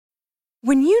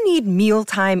When you need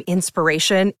mealtime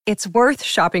inspiration, it's worth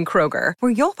shopping Kroger,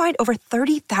 where you'll find over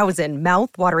 30,000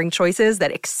 mouth-watering choices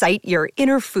that excite your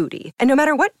inner foodie. And no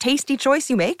matter what tasty choice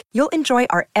you make, you'll enjoy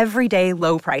our everyday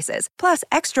low prices, plus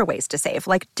extra ways to save,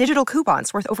 like digital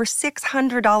coupons worth over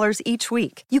 $600 each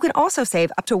week. You can also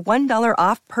save up to $1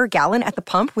 off per gallon at the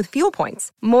pump with fuel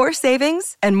points. More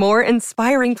savings and more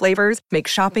inspiring flavors make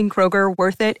shopping Kroger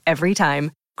worth it every time.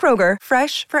 Kroger,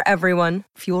 fresh for everyone.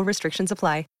 Fuel restrictions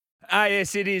apply.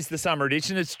 Yes, it is the summer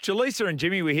edition. It's Jaleesa and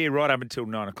Jimmy. We're here right up until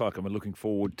 9 o'clock, and we're looking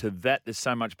forward to that. There's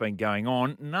so much been going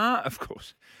on. No, of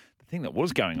course, the thing that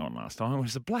was going on last time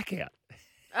was the blackout.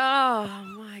 Oh,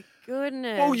 my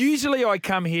goodness. Well, usually I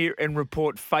come here and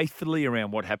report faithfully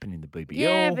around what happened in the BBL.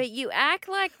 Yeah, but you act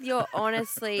like you're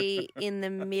honestly in the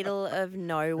middle of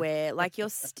nowhere. Like you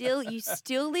still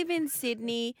live in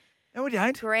Sydney. No, we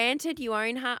don't. Granted, you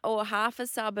own half a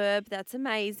suburb. That's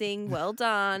amazing. Well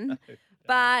done.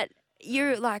 But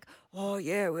you're like, oh,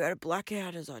 yeah, we had a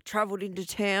blackout as I travelled into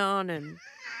town. And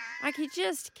like you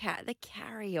just the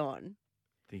carry on.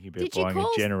 Thinking about buying a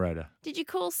generator. Did you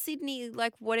call Sydney,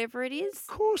 like, whatever it is? Of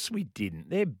course we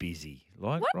didn't. They're busy.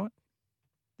 Like, what? Right?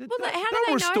 Well, how do they'll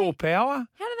they restore know? power.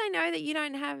 How do they know that you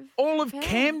don't have All of power?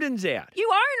 Camden's out.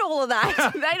 You own all of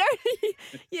that. They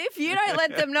don't. If you don't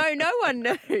let them know, no one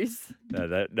knows.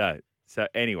 No. So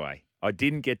anyway, I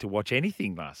didn't get to watch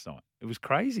anything last night. It was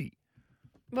crazy.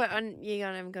 But you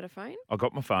haven't got a phone? I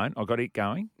got my phone. I got it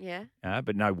going. Yeah.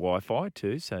 But no Wi-Fi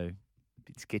too, so a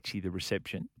bit sketchy, the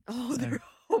reception.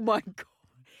 Oh my God.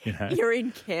 You know, You're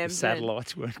in Camden. the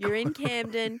satellites weren't You're in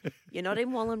Camden. You're not in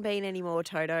Wallenbean anymore,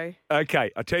 Toto.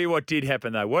 Okay, I'll tell you what did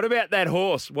happen, though. What about that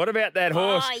horse?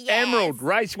 Yes. Emerald,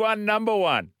 race 1, number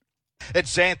 1.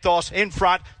 It's Xanthos in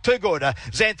front. Too good.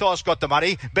 Xanthos got the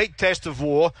money. Beat Test of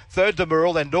War. Third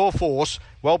Demurral, then Door Force.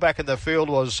 Well back in the field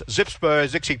was Zipspur,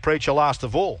 Zixie Preacher last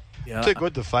of all. Yeah. Too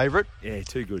good, the favourite. Yeah,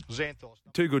 too good. Xanthos.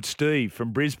 Too good, Steve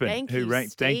from Brisbane. Thank you,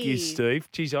 Thank you, Steve.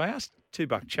 Steve. Geez, I asked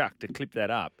 $2 Chuck to clip that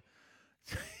up.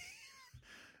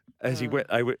 As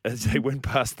they went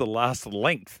past the last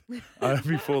length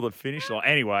before the finish line.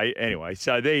 Anyway,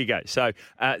 so there you go. So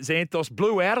Xanthos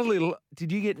blew out a little.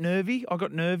 Did you get nervy? I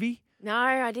got nervy. No,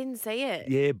 I didn't see it.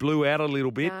 Yeah, blew out a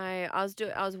little bit. No, I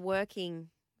was working,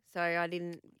 so I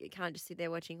didn't. You can't just sit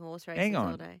there watching horse races Hang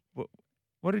on. all day.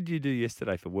 What did you do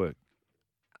yesterday for work?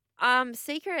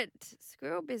 Secret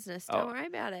squirrel business. Don't worry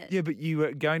about it. Yeah, but you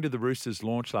were going to the Roosters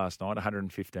launch last night,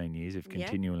 115 years of Yep.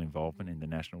 continual involvement in the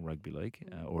National Rugby League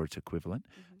or its equivalent.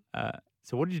 Mm-hmm.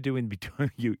 So what did you do in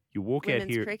between? You walk out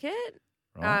Women's here. cricket.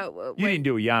 Right? You didn't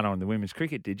do a yarn on the women's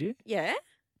cricket, did you? Yeah.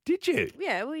 Did you?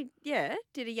 Yeah,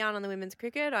 did a yarn on the women's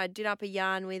cricket. I did up a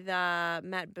yarn with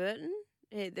Matt Burton.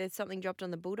 There's something dropped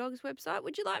on the Bulldogs website.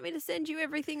 Would you like me to send you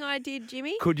everything I did,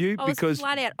 Jimmy? Could you? I was Because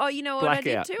flat out. Oh, you know what I did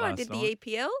blackout too? I did last the night.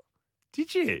 EPL.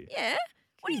 Did you? Yeah.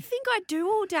 What do you think I do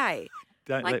all day?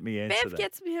 Don't Like, let me answer Bev that.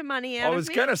 gets her money I out was of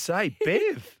me. going to say,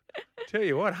 Bev. Tell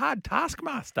you what, hard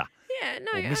taskmaster. Yeah,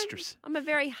 no, Or mistress. I'm a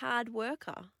very hard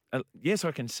worker. Yes,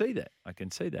 I can see that.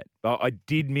 But I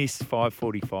did miss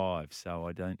 5:45, so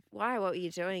I don't. Why? What were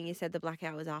you doing? You said the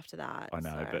blackout was after that. I know,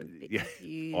 so but I'm a bit yeah,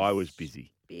 confused. I was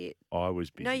busy. Bit. I was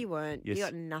busy. No, you weren't. Yes. You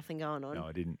got nothing going on. No,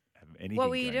 I didn't have anything. What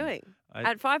were you going on. doing?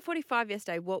 I- At 5:45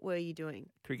 yesterday, what were you doing?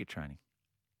 Cricket training.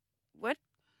 What?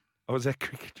 I was at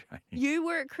cricket training. You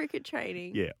were at cricket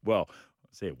training? Yeah, well, I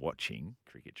was there watching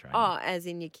cricket training. Oh, as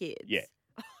in your kids? Yeah.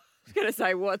 I was going to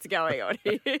say, what's going on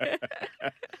here?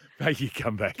 Make you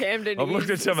come back. Camden I've looked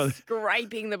is at some of the,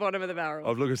 scraping the bottom of the barrel.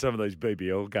 I've looked at some of those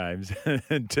BBL games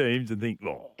and teams and think,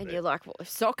 oh, And you're like, well, if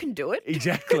Sock can do it.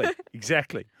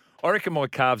 exactly. I reckon my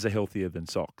calves are healthier than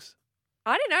socks.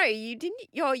 I don't know. You didn't.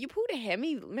 You pulled a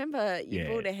hemi. Remember, you Yeah.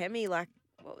 pulled a hemi. Like,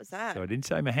 what was that? So I didn't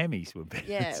say my hammies were better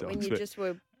Yeah, than when socks, you but- just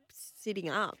were sitting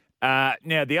up.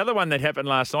 Now, the other one that happened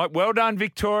last night, well done,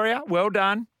 Victoria. Well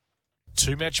done.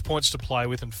 2 match points to play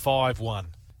with and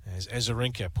 5-1. As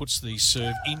Azarenka puts the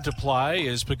serve into play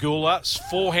as Pagula's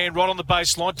forehand right on the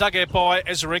baseline. Dug out by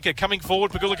Azarenka. Coming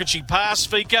forward, Pagula, can she pass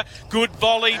Fika? Good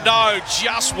volley. No,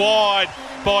 just wide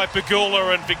by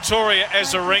Pagula and Victoria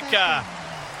Azarenka.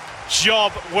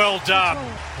 Job well done.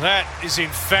 That is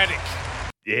emphatic.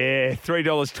 Yeah,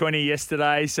 $3.20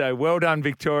 yesterday. So well done,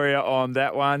 Victoria, on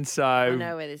that one. So I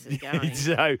know where this is going.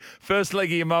 So first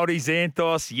leg of your multi,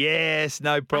 Xanthos. Yes,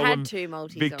 no problem. I had 2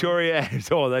 multis Victoria.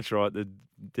 Oh, that's right. The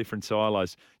different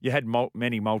silos. You had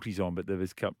many multis on, but there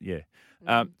was a couple. Yeah.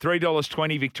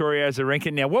 $3.20, Victoria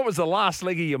Azarenka. Now, what was the last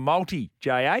leg of your multi,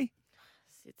 JA?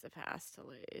 Tsitsipas to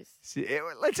lose.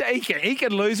 He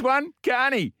can lose one,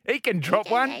 can't he? He can drop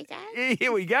one.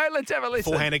 Here we go. Let's have a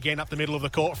listen. Forehand again up the middle of the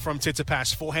court from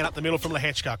Tsitsipas. Forehand up the middle from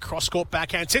Lehechka. Cross-court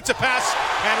backhand. Tsitsipas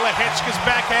and Lehechka's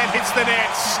backhand hits the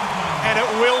nets. And it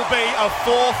will be a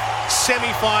fourth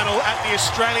semi-final at the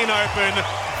Australian Open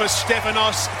for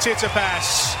Stefanos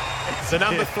Tsitsipas. The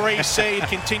number 3 seed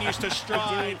continues to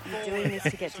stride. You're doing this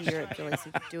to get to Europe, Joyce.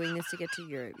 You're doing this to get to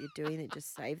Europe. You're doing it.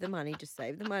 Just save the money. Just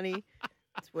save the money.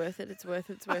 It's worth it. It's worth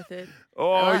it. It's worth it.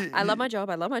 Oh, I love my job.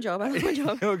 I love my job. I love my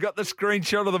job. We've got the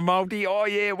screenshot of the multi. Oh,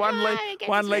 yeah, one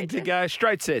leg to go.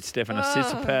 Straight set, Stefanos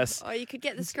Tsitsipas. Oh, you could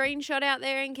get the screenshot out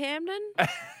there in Camden.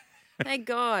 Thank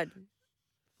God.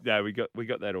 No, we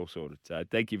got that all sorted. So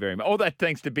thank you very much. All that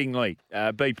thanks to Bing Lee,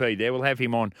 BP there. We'll have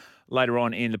him on later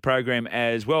on in the program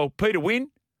as well. Peter Wynn,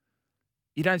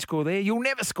 you don't score there, you'll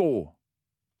never score.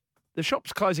 The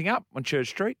shop's closing up on Church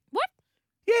Street. What?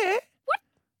 Yeah. What?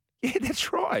 Yeah,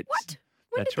 that's right. What?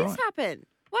 When That's did this right. happen?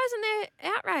 Why isn't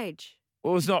there outrage?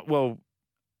 Well, it's not. Well,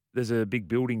 there's a big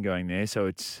building going there, so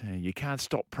it's you can't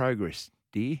stop progress,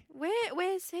 dear.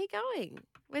 Where's he going?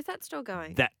 Where's that store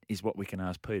going? That is what we can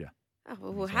ask Peter. Oh,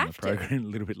 well, we'll He's on have the to. program a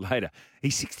little bit later.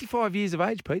 He's 65 years of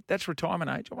age, Pete. That's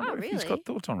retirement age. I wonder if he's got really?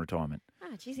 thoughts on retirement.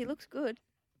 Oh, geez, he looks good.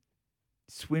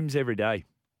 Swims every day,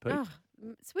 Pete. Oh,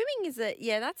 swimming is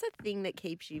that's a thing that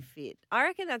keeps you fit. I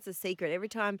reckon that's a secret. Every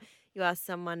time you ask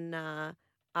someone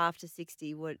after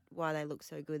 60 why they look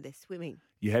so good, they're swimming.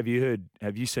 Have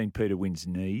you seen Peter Wynn's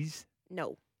knees?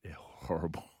 No. They're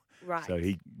horrible. Right. So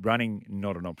running,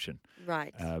 not an option.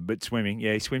 Right. But swimming,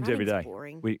 yeah, he swims every Running's day.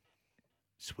 boring.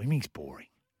 Swimming's boring.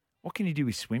 What can you do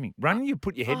with swimming? Running, you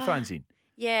put your headphones in.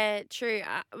 Yeah, true.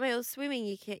 Well, swimming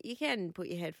you can put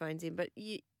your headphones in, but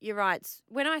you're right.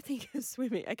 When I think of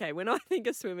swimming, I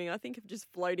think of just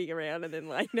floating around and then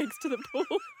laying next to the pool.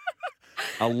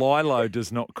 A lilo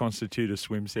does not constitute a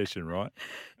swim session, right?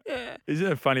 Yeah.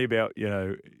 Isn't it funny about,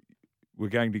 we're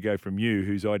going to go from you,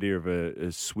 whose idea of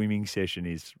a swimming session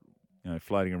is,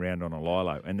 floating around on a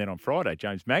lilo. And then on Friday,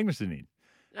 James Magnuson in.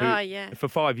 Who, Oh, yeah. For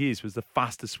 5 years was the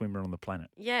fastest swimmer on the planet.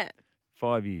 Yeah.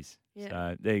 5 years. Yeah.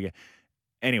 So there you go.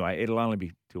 Anyway, it'll only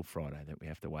be till Friday that we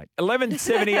have to wait.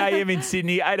 11:70 a.m. in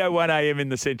Sydney, 8:01 a.m. in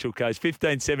the Central Coast,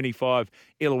 1575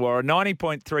 Illawarra,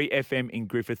 90.3 FM in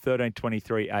Griffith,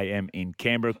 13:23 a.m. in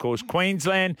Canberra. Of course,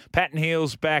 Queensland, Patton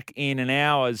Hills back in an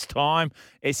hour's time.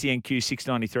 SENQ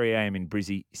 6:93 a.m. in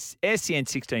Brizzy, SEN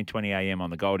 16:20 a.m. on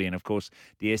the Goldie, and of course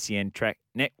the SEN Track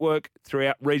Network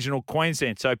throughout regional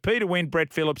Queensland. So Peter Wynn,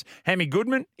 Brett Phillips, Hammy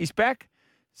Goodman is back.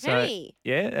 So, Hey.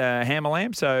 yeah,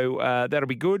 Hammerlamb. So that'll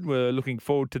be good. We're looking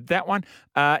forward to that one.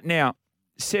 Now,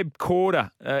 Seb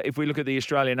Corder, if we look at the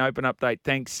Australian Open update,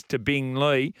 thanks to Bing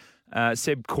Lee,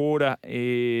 Seb Corder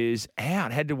is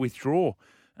out, had to withdraw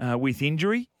with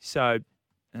injury. So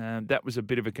that was a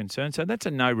bit of a concern. So that's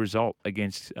a no result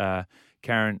against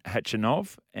Karen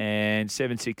Khachanov. And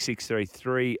 7-6, 6-3,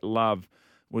 3 Love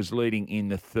was leading in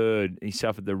the third. He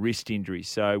suffered the wrist injury,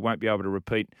 so won't be able to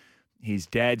repeat his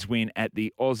dad's win at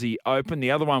the Aussie Open.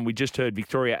 The other one, we just heard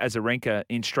Victoria Azarenka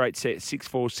in straight set,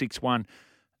 6-4,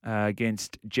 6-1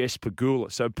 against Jess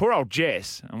Pegula. So poor old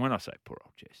Jess, and when I say poor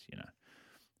old Jess,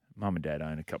 Mum and Dad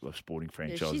own a couple of sporting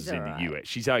franchises she's in all right. the US.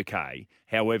 She's okay.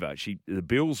 However, the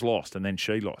Bills lost and then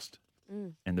she lost.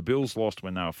 And the Bills lost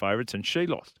when they were favourites and she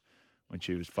lost when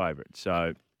she was favourite.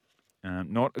 So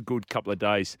not a good couple of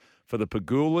days for the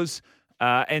Pegulas.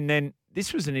 And then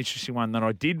this was an interesting one that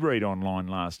I did read online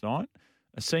last night.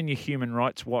 A senior Human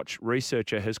Rights Watch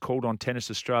researcher has called on Tennis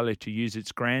Australia to use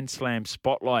its Grand Slam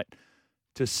spotlight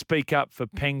to speak up for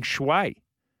Peng Shuai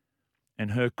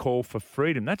and her call for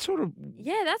freedom. That sort of...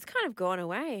 Yeah, that's kind of gone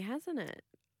away, hasn't it?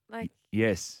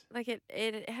 Yes. Like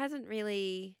it hasn't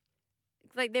really...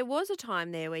 Like there was a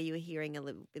time there where you were hearing a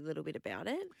little bit about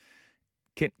it.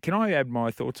 Can I add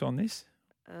my thoughts on this?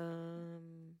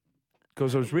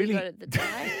 Because I was really... You got it the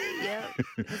day, yeah.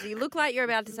 Because you look like you're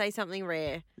about to say something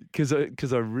rare. Because it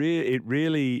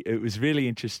was really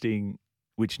interesting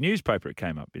which newspaper it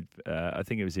came up. I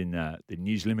think it was in the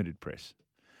News Limited Press.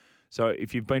 So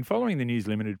if you've been following the News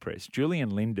Limited Press,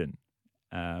 Julian Linden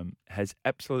has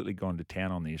absolutely gone to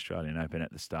town on the Australian Open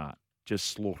at the start. Just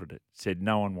slaughtered it. Said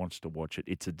no one wants to watch it.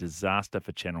 It's a disaster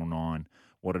for Channel 9.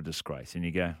 What a disgrace. And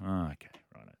you go, oh, okay,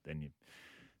 right. Then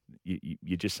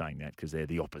you're just saying that because they're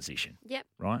the opposition. Yep.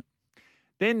 Right?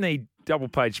 Then the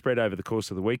double-page spread over the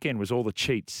course of the weekend was all the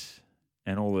cheats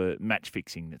and all the match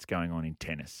fixing that's going on in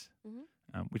tennis,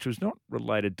 which was not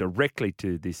related directly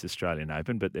to this Australian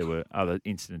Open, but there were other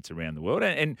incidents around the world.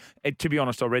 And to be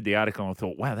honest, I read the article and I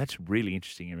thought, wow, that's really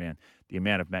interesting around the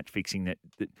amount of match fixing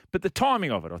but the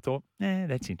timing of it, I thought,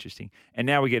 that's interesting. And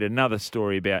now we get another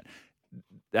story about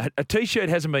a T-shirt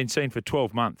hasn't been seen for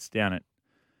 12 months down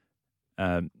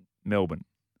at Melbourne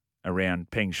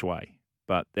around Peng Shui,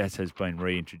 but that has been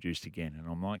reintroduced again. And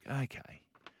I'm like, okay,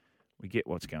 we get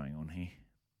what's going on here.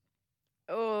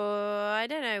 Oh, I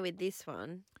don't know with this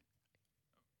one.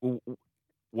 Well,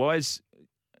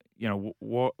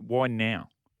 why now?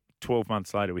 12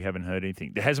 months later, we haven't heard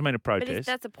anything. There hasn't been a But protest.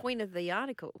 that's the point of the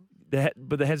article. But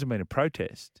there hasn't been a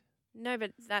protest. No,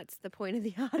 but that's the point of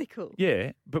the article.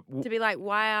 Yeah, but To be like,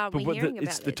 why are we hearing about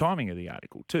it's this? the timing of the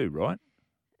article too, right?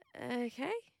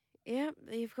 Okay. Yeah,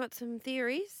 you've got some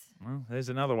theories. Well, there's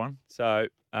another one. So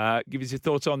give us your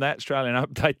thoughts on that. Australian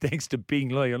update thanks to Bing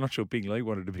Lee. I'm not sure Bing Lee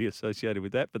wanted to be associated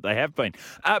with that, but they have been.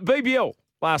 BBL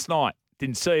last night.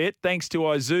 Didn't see it. Thanks to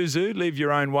Isuzu. Live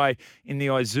your own way in the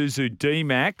Isuzu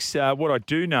D-Max. What I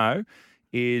do know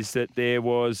is that there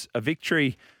was a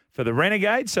victory for the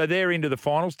Renegades, so they're into the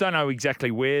finals. Don't know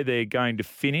exactly where they're going to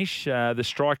finish. The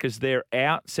Strikers, they're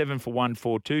out, 7 for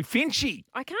 142. Finchy,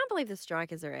 I can't believe the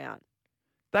Strikers are out.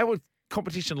 they were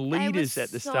competition leaders They were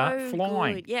at the start, so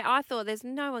flying. good. Yeah, I thought there's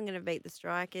no one going to beat the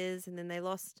Strikers, and then they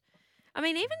lost. I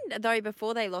mean, even though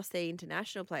before they lost their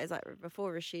international players, like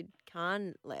before Rashid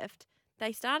Khan left,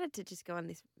 they started to just go on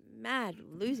this mad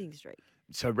losing streak.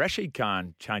 So Rashid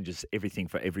Khan changes everything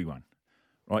for everyone,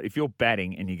 right? If you're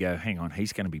batting and you go, hang on,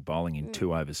 he's going to be bowling in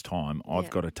 2 overs' time, I've Yeah.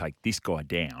 got to take this guy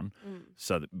down,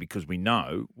 so that because we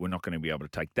know we're not going to be able to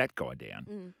take that guy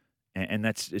down, and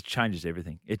it changes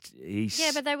everything.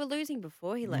 Yeah, but they were losing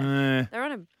before he left. Nah. They were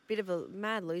on a bit of a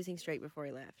mad losing streak before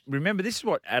he left. Remember, this is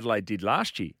what Adelaide did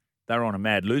last year. They were on a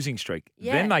mad losing streak.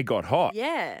 Yeah. Then they got hot.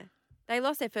 Yeah. They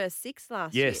lost their first 6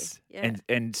 last Yes, year.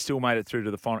 Yeah. and still made it through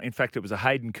to the final. In fact, it was a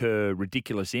Hayden Kerr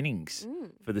ridiculous innings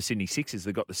Mm. for the Sydney Sixers.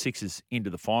 They got the Sixers into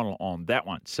the final on that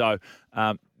one. So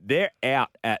they're out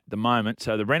at the moment.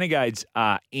 So the Renegades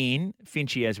are in.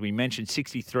 Finchy, as we mentioned,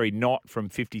 63 not from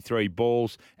 53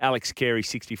 balls. Alex Carey,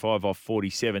 65 off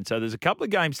 47. So there's a couple of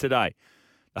games today.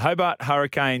 The Hobart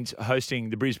Hurricanes hosting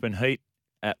the Brisbane Heat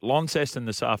at Launceston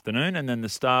this afternoon, and then the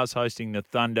Stars hosting the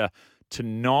Thunder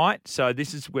tonight. So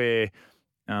this is where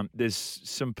there's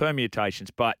some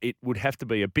permutations, but it would have to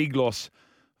be a big loss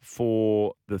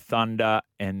for the Thunder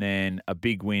and then a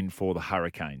big win for the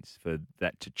Hurricanes for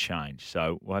that to change.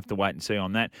 So we'll have to wait and see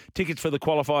on that. Tickets for the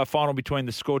qualifier final between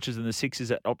the Scorchers and the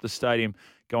Sixers at Optus Stadium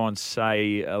go on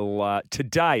sale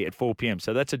today at 4 p.m.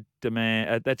 So that's a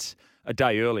demand. That's a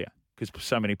day earlier because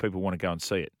so many people want to go and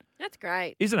see it, That's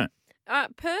great. isn't it?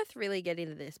 Perth really get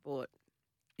into their sport.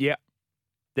 Yeah.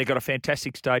 They've got a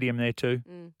fantastic stadium there too.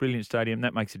 Mm. Brilliant stadium.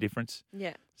 That makes a difference.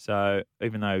 Yeah. So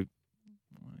even though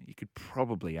you could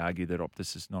probably argue that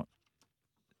Optus is not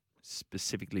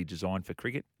specifically designed for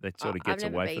cricket, that sort of gets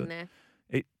I've never away been from there.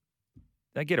 it.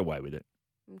 They get away with it,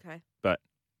 Okay. but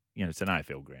it's an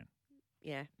AFL ground.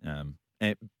 Yeah.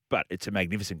 But it's a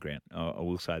magnificent ground. I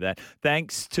will say that.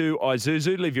 Thanks to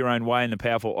Isuzu. Live your own way in the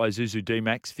powerful Isuzu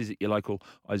D-Max. Visit your local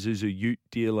Isuzu Ute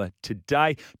dealer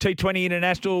today. T20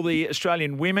 International, the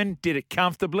Australian women did it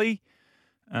comfortably.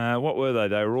 What were they?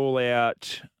 They were all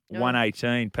out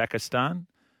 118 Pakistan.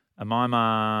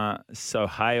 Amima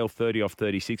Sohail, 30 off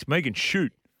 36. Megan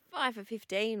Shute, 5 for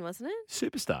 15, wasn't it?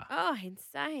 superstar. Oh,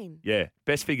 insane. Yeah,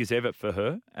 best figures ever for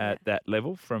her at that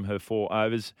level from her 4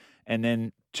 overs. And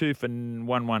then 2 for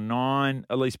 119.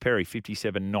 Elise Perry,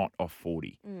 57 not off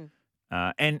 40.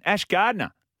 And Ash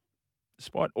Gardner,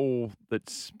 despite all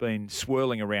that's been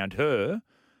swirling around her,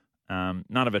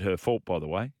 none of it her fault, by the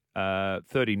way,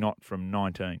 30 not from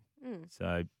 19.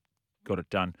 So got it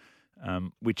done,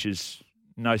 which is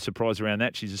no surprise around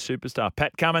that. She's a superstar.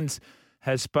 Pat Cummins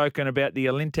has spoken about the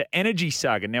Alinta Energy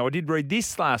saga. Now, I did read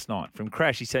this last night from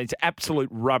Crash. He said it's absolute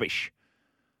rubbish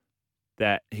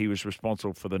that he was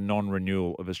responsible for the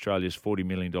non-renewal of Australia's $40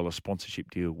 million sponsorship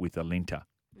deal with Alinta.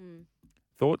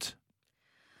 Thoughts?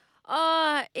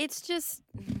 It's just.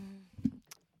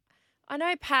 I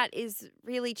know Pat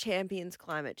really champions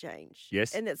climate change.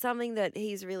 Yes. And it's something that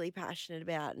he's really passionate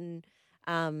about, and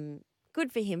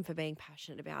good for him for being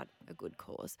passionate about a good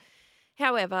cause.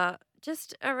 However,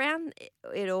 just around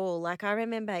it all, like I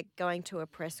remember going to a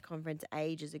press conference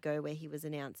ages ago where he was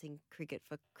announcing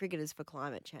cricketers for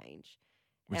climate change.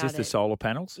 Was this the solar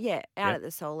panels? Yeah, out at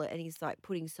the solar, and he's like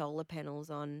putting solar panels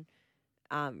on,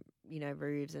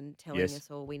 roofs and telling us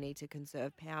all we need to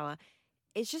conserve power.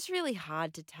 It's just really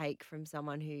hard to take from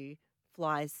someone who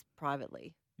flies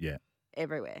privately. Yeah.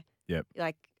 Everywhere. Yep.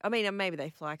 Like, I mean, maybe they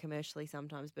fly commercially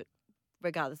sometimes, but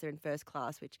regardless, they're in first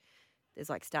class, which there's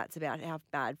like stats about how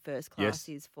bad first class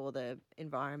is for the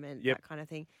environment, that kind of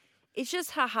thing. It's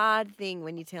just a hard thing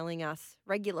when you're telling us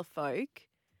regular folk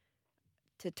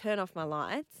to turn off my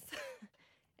lights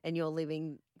and you're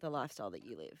living the lifestyle that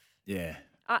you live. Yeah.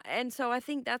 And so I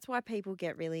think that's why people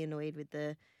get really annoyed with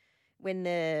when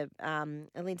the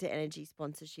Alinta Energy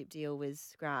sponsorship deal was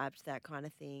scrapped, that kind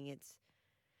of thing. It's,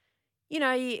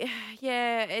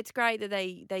 it's great that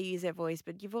they use their voice,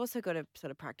 but you've also got to sort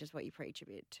of practice what you preach a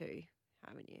bit too,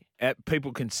 haven't you?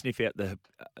 People can sniff out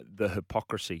the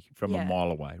hypocrisy from a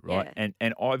mile away, right? Yeah.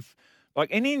 And I've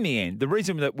and in the end, the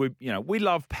reason that we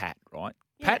love Pat, right?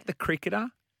 Yeah. Pat the cricketer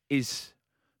is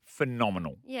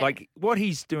phenomenal. Yeah. Like what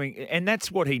he's doing, and that's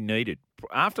what he needed.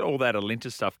 After all that Alinta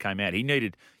stuff came out, he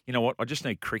needed, I just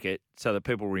need cricket so that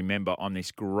people remember I'm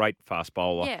this great fast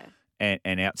bowler. Yeah.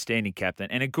 And outstanding captain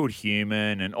and a good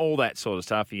human and all that sort of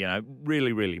stuff,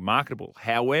 really, really marketable.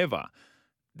 However,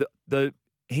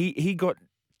 he got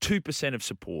 2% of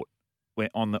support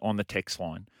on the text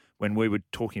line when we were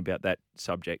talking about that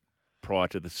subject prior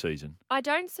to the season. I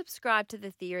don't subscribe to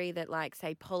the theory that,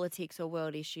 say, politics or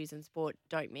world issues and sport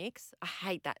don't mix. I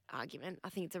hate that argument. I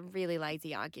think it's a really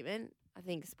lazy argument. I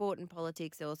think sport and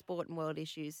politics or sport and world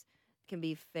issues can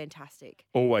be fantastic.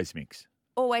 Always mix.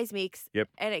 Always mix. Yep.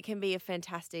 And it can be a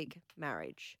fantastic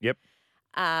marriage. Yep.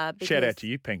 Shout Shout out to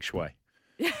you, Peng Shui.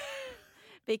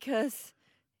 because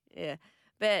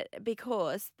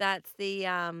that's the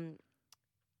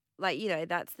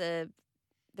that's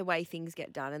the way things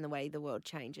get done and the way the world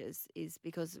changes is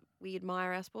because we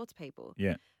admire our sports people.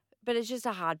 Yeah. But it's just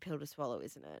a hard pill to swallow,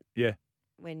 isn't it? Yeah.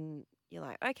 When you're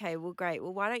like, okay, well, great.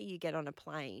 Well, why don't you get on a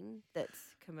plane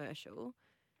that's commercial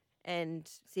and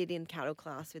sit in cattle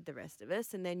class with the rest of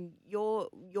us, and then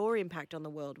your impact on the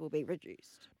world will be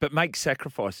reduced. But make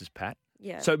sacrifices, Pat.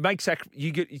 Yeah. So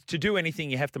you get to do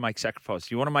anything, you have to make sacrifices.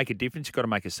 You want to make a difference, you've got to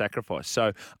make a sacrifice.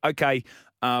 So, okay,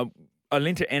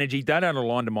 Alinta Energy, they don't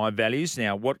align to my values.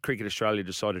 Now, what Cricket Australia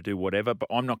decide to do, whatever, but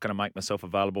I'm not going to make myself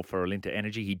available for Alinta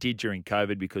Energy. He did during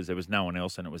COVID because there was no one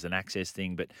else and it was an access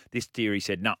thing. But this theory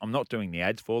said, no, I'm not doing the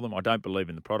ads for them. I don't believe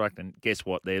in the product. And guess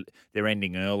what? They're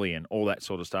ending early and all that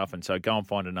sort of stuff. And so go and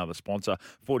find another sponsor,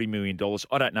 $40 million.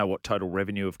 I don't know what total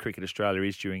revenue of Cricket Australia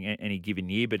is during any given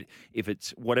year, but if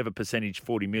it's whatever percentage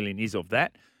 40 million is of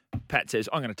that, Pat says,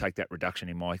 I'm going to take that reduction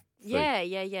in my fee.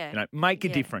 Yeah. Make a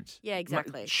difference. Yeah,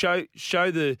 exactly. Show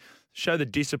the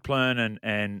discipline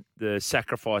and the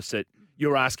sacrifice that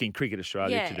you're asking Cricket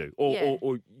Australia to do,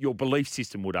 or your belief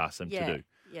system would ask them to do.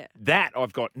 Yeah. That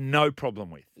I've got no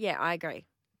problem with. Yeah, I agree.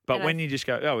 But And when you just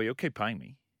go, oh, well, you'll keep paying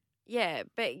me. Yeah,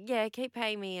 but keep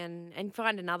paying me and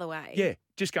find another way. Yeah,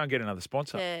 just go and get another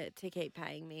sponsor. To keep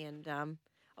paying me and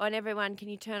everyone, can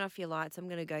you turn off your lights? I'm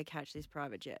going to go catch this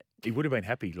private jet. He would have been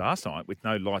happy last night with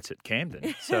no lights at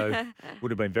Camden, so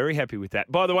would have been very happy with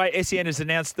that. By the way, SEN has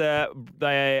announced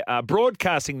they are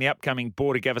broadcasting the upcoming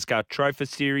Border Gavaskar Trophy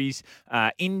Series,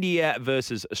 India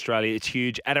versus Australia. It's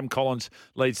huge. Adam Collins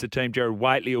leads the team. Jared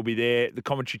Waitley will be there. The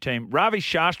commentary team, Ravi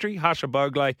Shastri, Harsha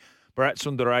Bogle, Bharat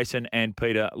Sundaresan and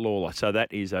Peter Lawler. So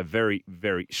that is a very,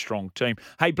 very strong team.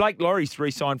 Hey, Blake Laurie's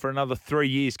re-signed for another 3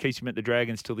 years, keeps him at the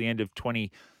Dragons till the end of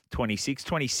 2026.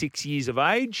 26 years of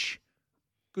age.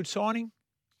 Good signing.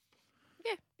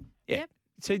 Yeah. Yep.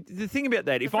 So the thing about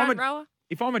that, if front I'm rower.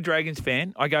 if I'm a Dragons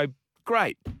fan, I go,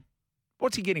 great.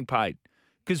 What's he getting paid?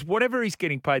 Because whatever he's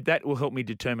getting paid, that will help me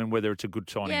determine whether it's a good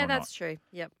signing or not. Yeah, that's true.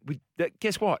 Yep.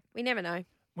 Guess what? We never know.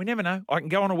 We never know. I can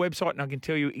go on a website and I can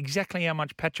tell you exactly how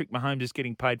much Patrick Mahomes is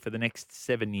getting paid for the next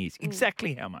 7 years.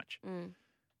 Exactly how much.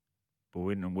 But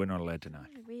we're not allowed to know.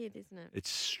 Weird, isn't it? It's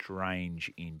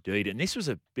strange indeed. And this was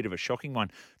a bit of a shocking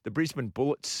one. The Brisbane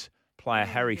Bullets player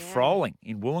Harry Froling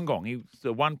in Wollongong. He was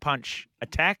a one-punch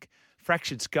attack,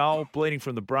 fractured skull, bleeding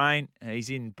from the brain. He's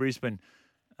in Brisbane.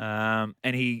 And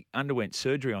he underwent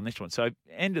surgery on this one. So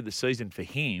end of the season for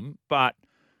him. But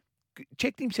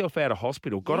checked himself out of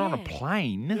hospital, got on a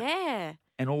plane,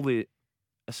 and all the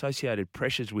associated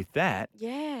pressures with that.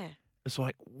 Yeah. It's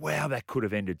like, wow, that could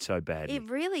have ended so badly. It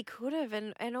really could have,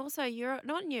 and also you're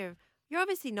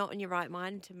obviously not in your right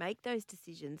mind to make those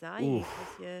decisions, are you?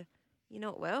 Because you're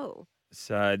not well.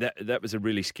 So that was a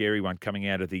really scary one coming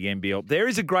out of the NBL. There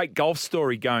is a great golf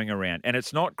story going around, and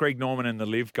it's not Greg Norman and the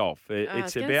Live Golf.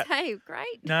 It's about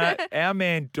great. No, our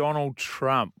man Donald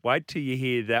Trump. Wait till you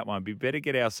hear that one. We better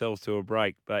get ourselves to a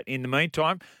break. But in the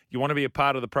meantime, you want to be a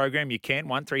part of the program, you can.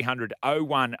 1300 01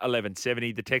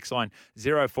 1170. The text line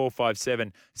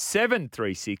 0457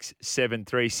 736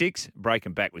 736. Break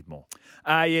and back with more.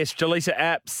 Yes, Jaleesa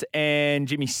Apps and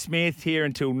Jimmy Smith here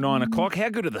until 9 o'clock. How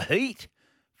good are the Heat?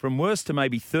 From worst to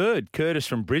maybe third, Curtis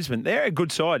from Brisbane. They're a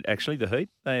good side, actually, the Heat.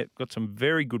 They've got some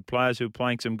very good players who are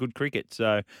playing some good cricket.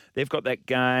 So they've got that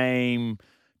game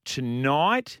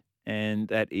tonight and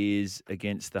that is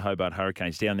against the Hobart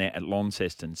Hurricanes down there at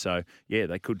Launceston. So, yeah,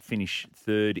 they could finish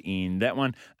third in that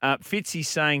one. Fitzy's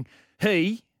saying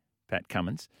Pat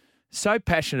Cummins, so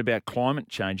passionate about climate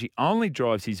change, he only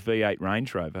drives his V8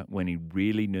 Range Rover when he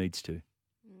really needs to,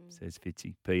 says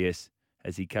Fitzy. P.S.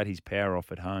 Has he cut his power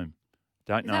off at home?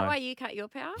 Don't know. Is that why you cut your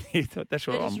power? That's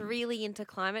You're right. just really into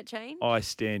climate change? I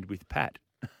stand with Pat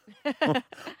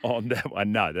on that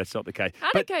one. No, that's not the case. How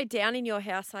did it go down in your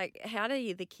house? Like, how do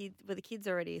you, were the kids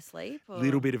already asleep? A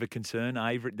little bit of a concern,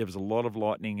 Avery. There was a lot of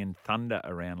lightning and thunder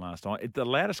around last night. The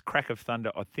loudest crack of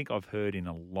thunder I think I've heard in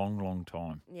a long, long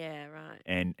time. Yeah, right.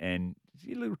 And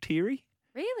you're a little teary.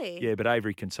 Really? Yeah, but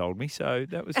Avery consoled me, so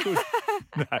that was good.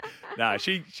 no,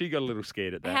 she got a little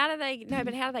scared at that. How do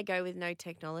they go with no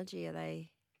technology? Are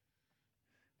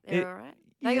they're all right?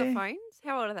 They yeah. got phones?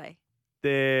 How old are they?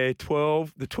 They're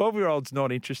 12. The 12-year-old's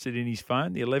not interested in his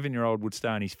phone. The 11-year-old would stay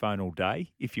on his phone all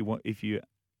day if you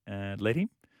let him.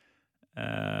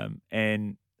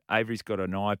 And Avery's got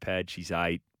an iPad. She's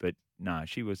 8, but no,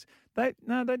 she was.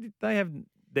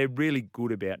 They're really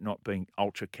good about not being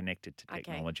ultra connected to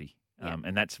technology,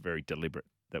 and that's very deliberate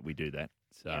that we do that.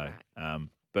 So, Yeah, right.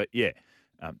 But yeah,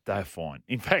 they're fine.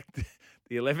 In fact,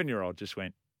 the 11-year-old just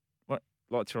went, "What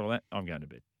lights are all that? I'm going to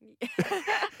bed."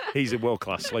 He's a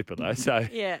world-class sleeper though, so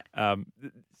Yeah.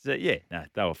 they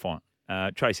were fine.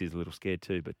 Tracy's a little scared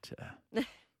too, but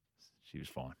she was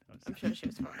fine. I'm sure she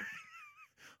was fine.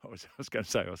 I was going to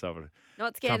say I was able to.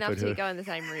 Not scared enough comfort to her. go in the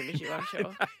same room as you, I'm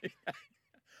sure.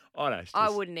 I know. I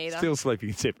wouldn't either. Still sleeping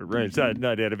in separate rooms, so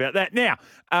no doubt about that. Now,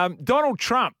 Donald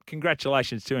Trump,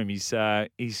 congratulations to him.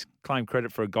 He's claimed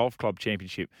credit for a golf club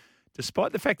championship,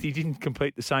 despite the fact that he didn't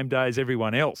compete the same day as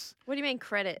everyone else. What do you mean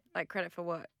credit? Like credit for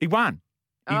what? He won.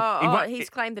 He won. He's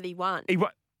claimed that he won. He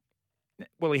won.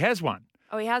 Well, he has won.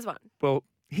 Oh, he has won. Well,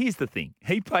 here's the thing.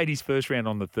 He played his first round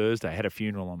on the Thursday, had a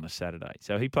funeral on the Saturday.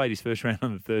 So he played his first round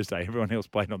on the Thursday. Everyone else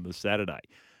played on the Saturday.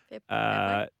 Fair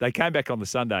play. They came back on the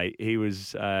Sunday. He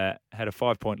was had a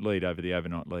 5-point lead over the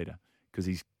overnight leader because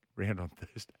he's round on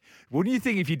Thursday. Wouldn't you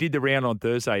think if you did the round on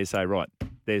Thursday, you say, right,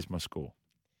 there's my score?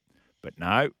 But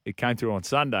no, it came through on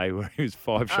Sunday where he was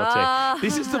 5 shots out.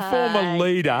 This is the former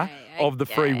leader of the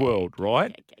free world,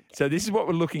 right? Okay. So this is what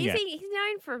we're looking at. He's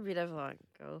known for a bit of like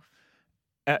golf.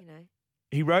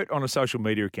 He wrote on a social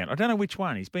media account. I don't know which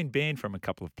one. He's been banned from a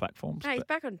couple of platforms. No, he's but-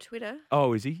 back on Twitter.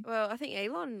 Oh, is he? Well, I think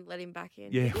Elon let him back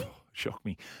in. Yeah, shocked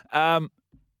me.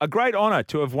 A great honour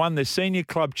to have won the Senior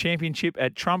Club Championship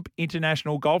at Trump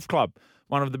International Golf Club,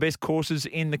 one of the best courses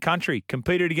in the country.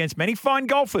 Competed against many fine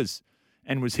golfers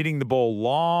and was hitting the ball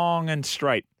long and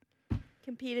straight.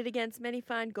 Competed against many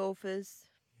fine golfers.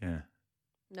 Yeah.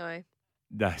 No.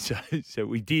 No, so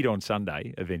we did on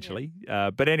Sunday eventually.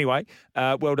 But anyway,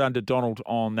 well done to Donald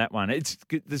on that one.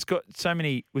 There's got so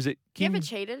many. Was it You Kim? ever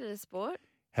cheated at a sport?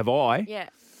 Have I? Yeah.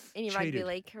 In your rugby Cheated.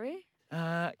 league career?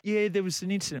 Yeah, there was an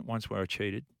incident once where I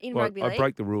cheated. In Well, rugby I league?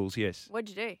 broke the rules, yes. What'd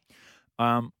you do?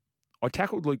 I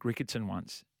tackled Luke Ricketson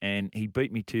once and he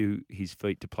beat me to his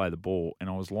feet to play the ball and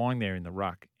I was lying there in the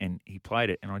ruck and he played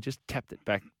it and I just tapped it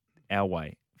back our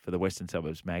way for the Western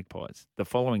Suburbs Magpies. The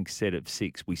following set of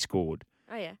 6 we scored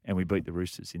Oh, yeah. and we beat the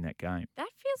Roosters in that game. That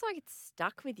feels like it's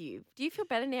stuck with you. Do you feel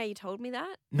better now you told me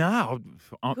that? No,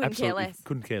 I Couldn't care absolutely less.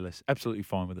 couldn't care less. Absolutely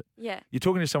fine with it. Yeah. You're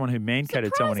talking to someone who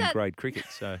man-catted someone in Surprised that- grade cricket,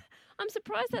 so I'm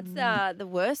surprised that's the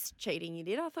worst cheating you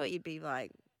did. I thought you'd be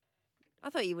like, I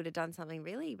thought you would have done something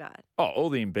really bad. all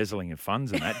the embezzling of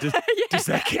funds and that. Does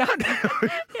that count?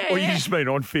 Or you yeah. just mean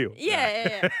on field?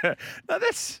 Yeah. No,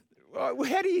 that's. Well,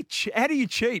 how do you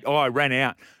cheat? Oh, I ran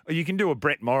out. Or you can do a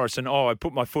Brett Morrison. Oh, I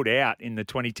put my foot out in the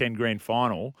 2010 grand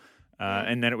final,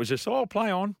 and then it was just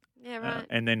play on. Yeah, right.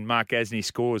 And then Mark Gasnier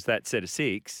scores that set of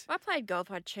 6. If I played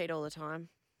golf, I'd cheat all the time.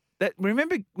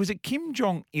 Remember, was it Kim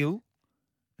Jong Il,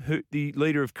 who the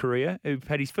leader of Korea, who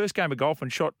had his first game of golf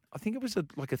and shot? I think it was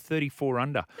like a 34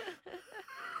 under,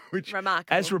 which,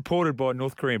 Remarkable. as reported by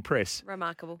North Korean press,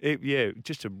 Remarkable.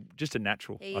 just a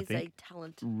natural. He I is think. a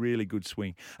talent. Really good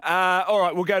swing. All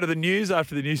right, we'll go to the news.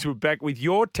 After the news, we're back with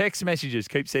your text messages.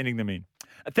 Keep sending them in.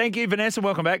 Thank you, Vanessa.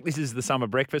 Welcome back. This is the Summer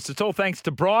Breakfast. It's all thanks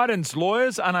to Bryden's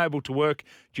Lawyers, unable to work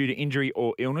due to injury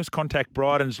or illness. Contact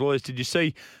Bryden's Lawyers. Did you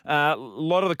see a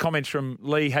lot of the comments from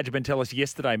Lee Hadjibentelis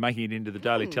yesterday making it into the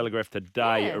Daily Telegraph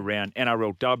today Yeah. around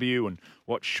NRLW and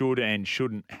what should and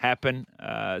shouldn't happen?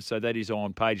 So that is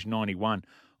on page 91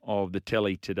 of the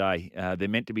telly today. They're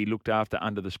meant to be looked after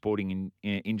under the Sporting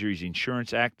Injuries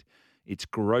Insurance Act. It's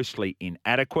grossly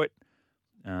inadequate.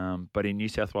 But in New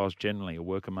South Wales, generally, a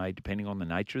worker may, depending on the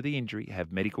nature of the injury,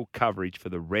 have medical coverage for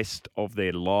the rest of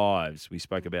their lives. We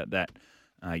spoke about that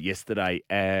yesterday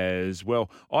as well.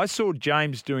 I saw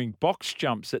James doing box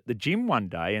jumps at the gym one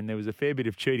day, and there was a fair bit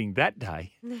of cheating that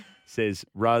day, says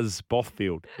Ruz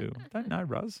Bothfield, who I don't know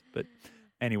Ruz, but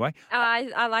anyway.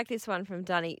 I like this one from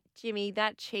Dunny. Jimmy,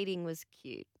 that cheating was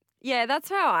cute. Yeah, that's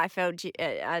how I felt,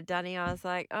 Dunny. I was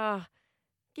like, oh,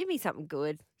 give me something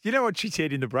good. You know what she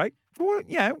said in the break? Well,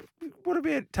 what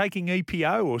about taking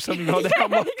EPO or something like that? Yeah,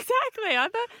 I'm like, exactly. I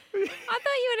thought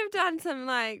you would have done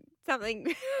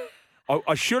something.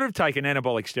 I should have taken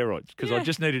anabolic steroids because I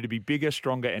just needed to be bigger,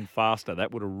 stronger, and faster.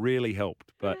 That would have really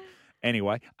helped. But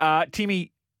anyway,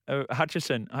 Timmy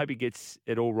Hutchison, I hope he gets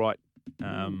it all right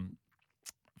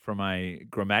from a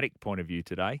grammatic point of view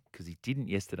today, because he didn't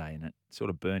yesterday, and it sort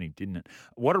of burned him, didn't it?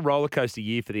 What a rollercoaster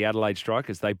year for the Adelaide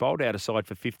Strikers. They bowled out a side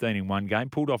for 15 in one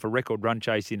game, pulled off a record run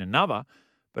chase in another,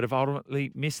 but have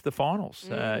ultimately missed the finals.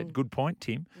 Good point,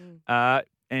 Tim.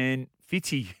 And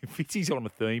Fitzy's on a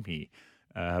theme here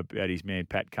about his man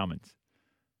Pat Cummins.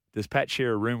 Does Pat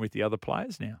share a room with the other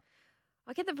players now?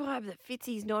 I get the vibe that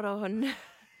Fitzy's not on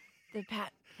the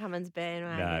Pat Cummins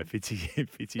bandwagon. No, Fitzy.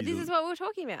 But this is what we're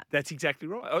talking about. That's exactly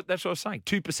right. Oh, that's what I was saying.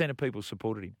 2% of people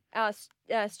supported him.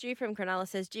 Stu from Cronulla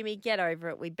says, Jimmy, get over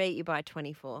it. We beat you by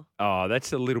 24. Oh,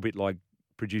 that's a little bit like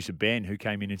producer Ben, who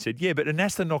came in and said, yeah, but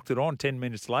Anasta knocked it on 10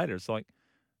 minutes later. It's like,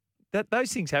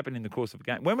 those things happen in the course of a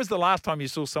game. When was the last time you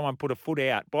saw someone put a foot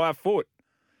out by a foot?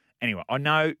 Anyway, I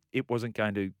know it wasn't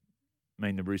going to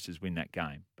mean the Roosters win that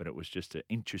game, but it was just an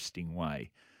interesting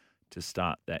way to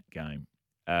start that game.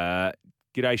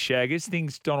 G'day, Shaggers.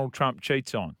 Things Donald Trump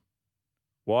cheats on.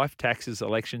 Wife, taxes,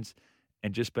 elections,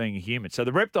 and just being a human. So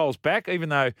the Reptile's back, even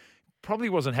though probably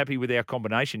wasn't happy with our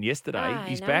combination yesterday.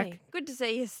 He's back. Good to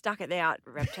see you stuck it out,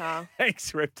 Reptile.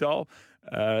 Thanks, Reptile.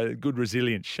 Good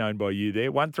resilience shown by you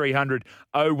there. 1300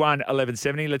 01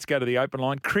 1170. Let's go to the open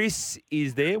line. Chris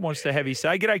is there, wants to have his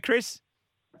say. G'day, Chris.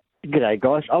 G'day,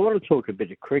 guys. I want to talk a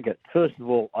bit of cricket. First of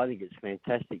all, I think it's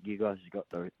fantastic you guys have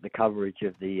got the coverage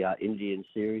of the Indian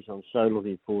series. I'm so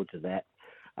looking forward to that.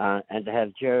 And to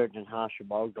have Jared and Harsha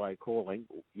Bogday calling,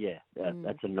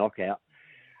 that's a knockout.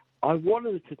 I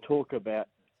wanted to talk about,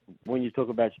 when you talk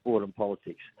about sport and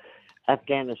politics,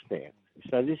 Afghanistan.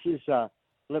 So this is,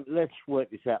 let's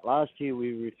work this out. Last year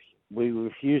we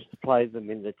refused to play them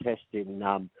in the test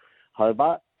in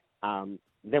Hobart.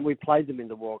 Then we played them in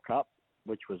the World Cup,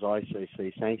 which was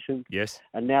ICC sanctioned. Yes.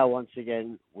 And now, once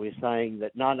again, we're saying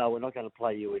that, no, we're not going to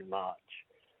play you in March.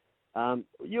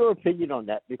 Your opinion on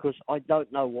that, because I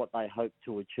don't know what they hope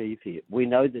to achieve here. We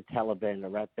know the Taliban are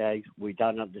ratbags. We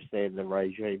don't understand the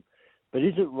regime. But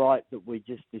is it right that we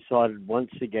just decided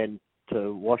once again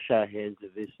to wash our hands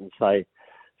of this and say,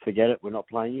 forget it, we're not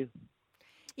playing you?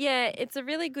 Yeah, it's a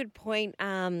really good point,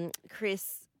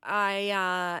 Chris.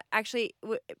 Andrew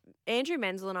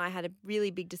Menzel and I had a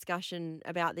really big discussion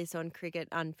about this on Cricket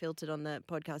Unfiltered on the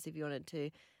podcast, if you wanted to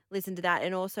listen to that.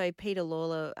 And also Peter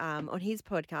Lawler on his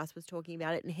podcast was talking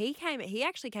about it. And he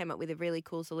actually came up with a really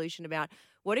cool solution about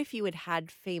what if you had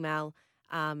female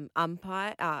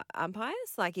umpires,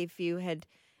 like if you had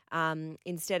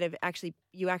instead of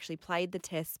you actually played the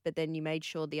tests, but then you made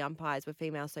sure the umpires were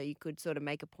female, so you could sort of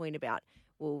make a point about,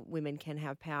 well, women can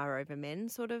have power over men,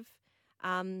 sort of.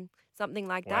 Something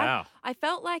like that. Wow. I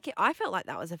felt like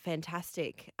that was a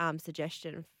fantastic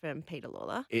suggestion from Peter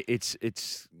Lawler.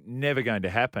 It's never going to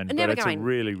happen, but it's a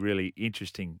really, really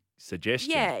interesting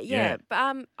suggestion. Yeah.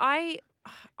 But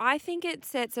I think it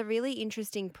sets a really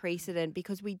interesting precedent,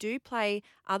 because we do play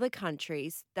other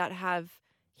countries that have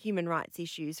human rights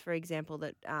issues, for example,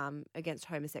 that against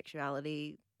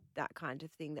homosexuality, that kind of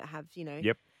thing, that have,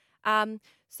 Yep.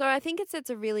 So I think it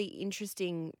sets a really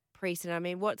interesting precedent. I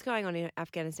mean, what's going on in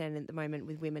Afghanistan at the moment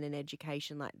with women in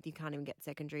education, like you can't even get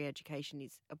secondary education,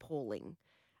 is appalling.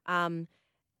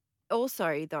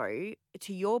 Also, though,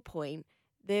 to your point,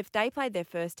 they played their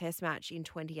first test match in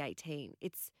 2018.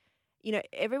 It's,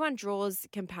 everyone draws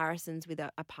comparisons with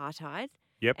apartheid.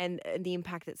 Yep. And the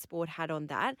impact that sport had on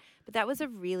that. But that was a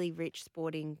really rich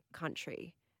sporting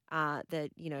country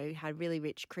that, had really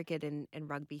rich cricket and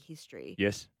rugby history.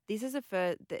 Yes. This is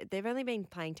they've only been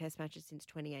playing test matches since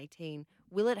 2018.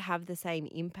 Will it have the same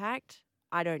impact?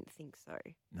 I don't think so.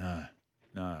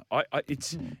 No.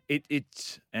 It's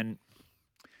and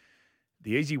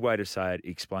the easy way to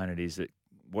explain it is that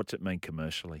what's it mean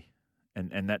commercially?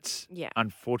 And that's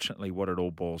unfortunately what it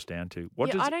all boils down to.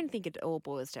 I don't think it all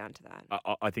boils down to that.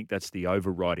 I think that's the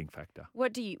overriding factor.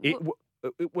 What do you...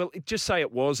 just say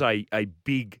it was a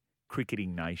big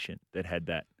cricketing nation that had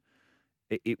that.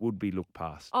 It would be looked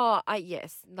past. Oh,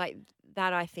 yes. Like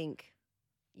that, I think,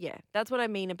 that's what I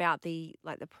mean about the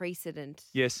precedent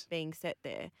being set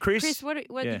there. Chris, what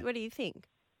do you think?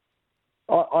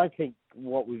 I think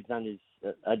what we've done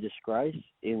is a disgrace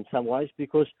in some ways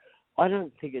because I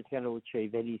don't think it's going to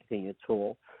achieve anything at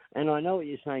all. And I know what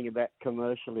you're saying about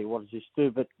commercially, what does this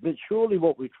do? But surely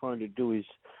what we're trying to do is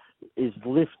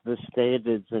lift the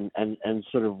standards and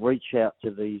sort of reach out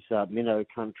to these minnow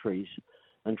countries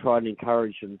and try and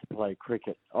encourage them to play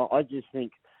cricket. I just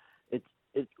think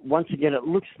it once again, it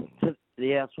looks to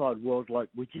the outside world like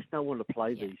we just don't want to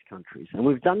play these countries. And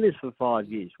we've done this for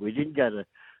 5 years. We didn't go to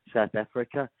South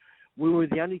Africa. We were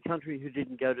the only country who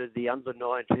didn't go to the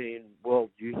Under-19 World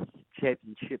Youth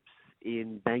Championships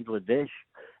in Bangladesh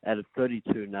out of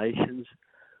 32 nations.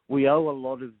 We owe a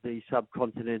lot of the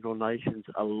subcontinental nations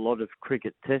a lot of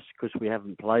cricket tests because we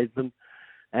haven't played them.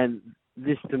 And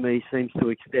this, to me, seems to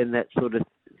extend that sort of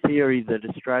theory that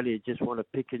Australia just want to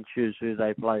pick and choose who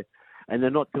they play. And they're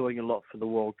not doing a lot for the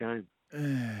world game.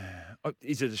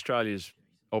 Is it Australia's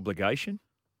obligation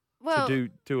Well, to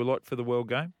do a lot for the world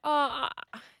game?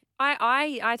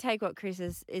 I take what Chris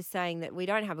is saying, that we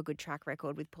don't have a good track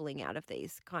record with pulling out of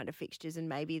these kind of fixtures, and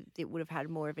maybe it would have had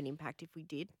more of an impact if we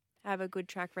did have a good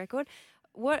track record.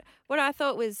 What I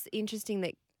thought was interesting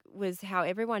that was how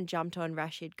everyone jumped on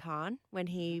Rashid Khan when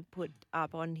he put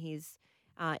up on his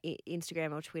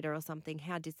Instagram or Twitter or something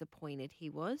how disappointed he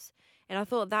was. And I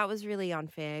thought that was really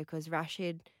unfair because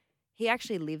Rashid, he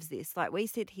actually lives this. Like, we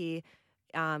sit here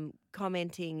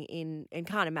commenting and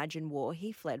can't imagine war.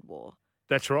 He fled war.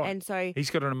 That's right. And so he's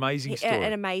got an amazing story.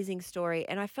 An amazing story.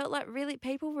 And I felt like really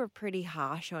people were pretty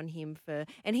harsh on him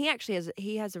and he actually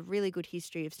has a really good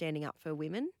history of standing up for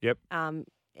women. Yep.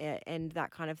 And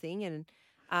that kind of thing. And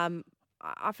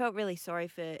I felt really sorry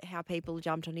for how people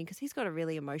jumped on him because he's got a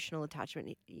really emotional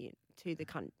attachment to the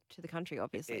country,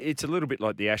 obviously. It's a little bit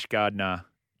like the Ash Gardner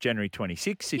January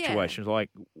 26 situation. Yeah. Like,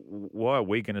 why are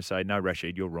we going to say, no,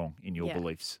 Rashid, you're wrong in your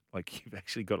beliefs? Like, you've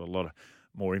actually got a lot of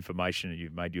more information and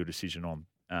you've made your decision on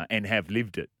and have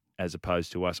lived it as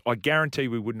opposed to us. I guarantee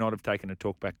we would not have taken a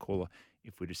talkback caller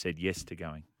if we'd have said yes to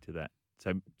going to that.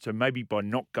 So maybe by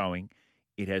not going,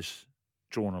 it has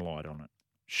drawn a light on it,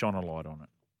 shone a light on it.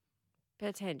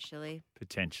 Potentially.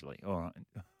 All right.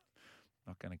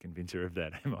 Not going to convince her of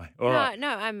that, am I? All right. No.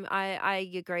 I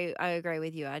agree. I agree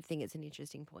with you. I think it's an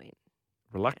interesting point.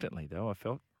 Reluctantly, though, I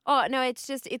felt. Oh, no,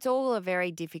 it's all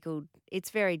very difficult,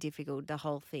 the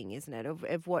whole thing, isn't it,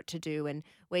 of what to do and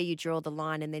where you draw the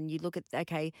line. And then you look at,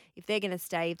 okay, if they're going to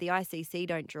stay, if the ICC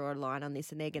don't draw a line on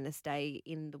this and they're going to stay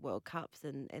in the World Cups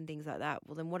and things like that,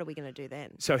 well, then what are we going to do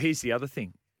then? So here's the other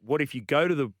thing. What if you go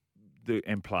to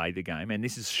and play the game, and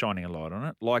this is shining a light on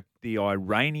it, like the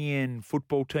Iranian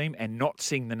football team, and not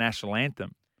sing the national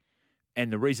anthem?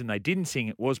 And the reason they didn't sing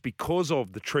it was because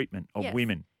of the treatment of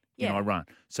women in Iran.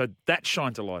 So that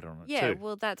shines a light on it too. Yeah,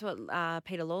 well, that's what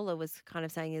Peter Lawler was kind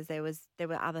of saying, is there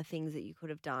were other things that you could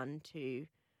have done to.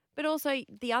 But also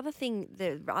the other thing,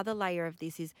 the other layer of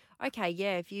this is, okay,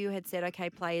 yeah, if you had said, okay,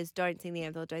 players don't sing the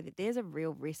anthem, there's a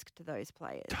real risk to those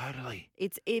players. Totally.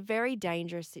 It's a very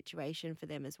dangerous situation for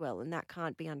them as well, and that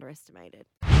can't be underestimated.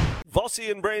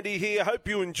 Vossi and Brandy here. Hope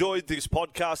you enjoyed this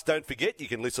podcast. Don't forget, you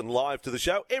can listen live to the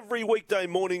show every weekday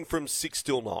morning from 6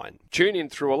 till 9. Tune in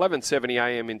through 11:70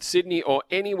 a.m. in Sydney or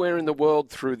anywhere in the world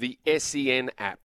through the SEN app.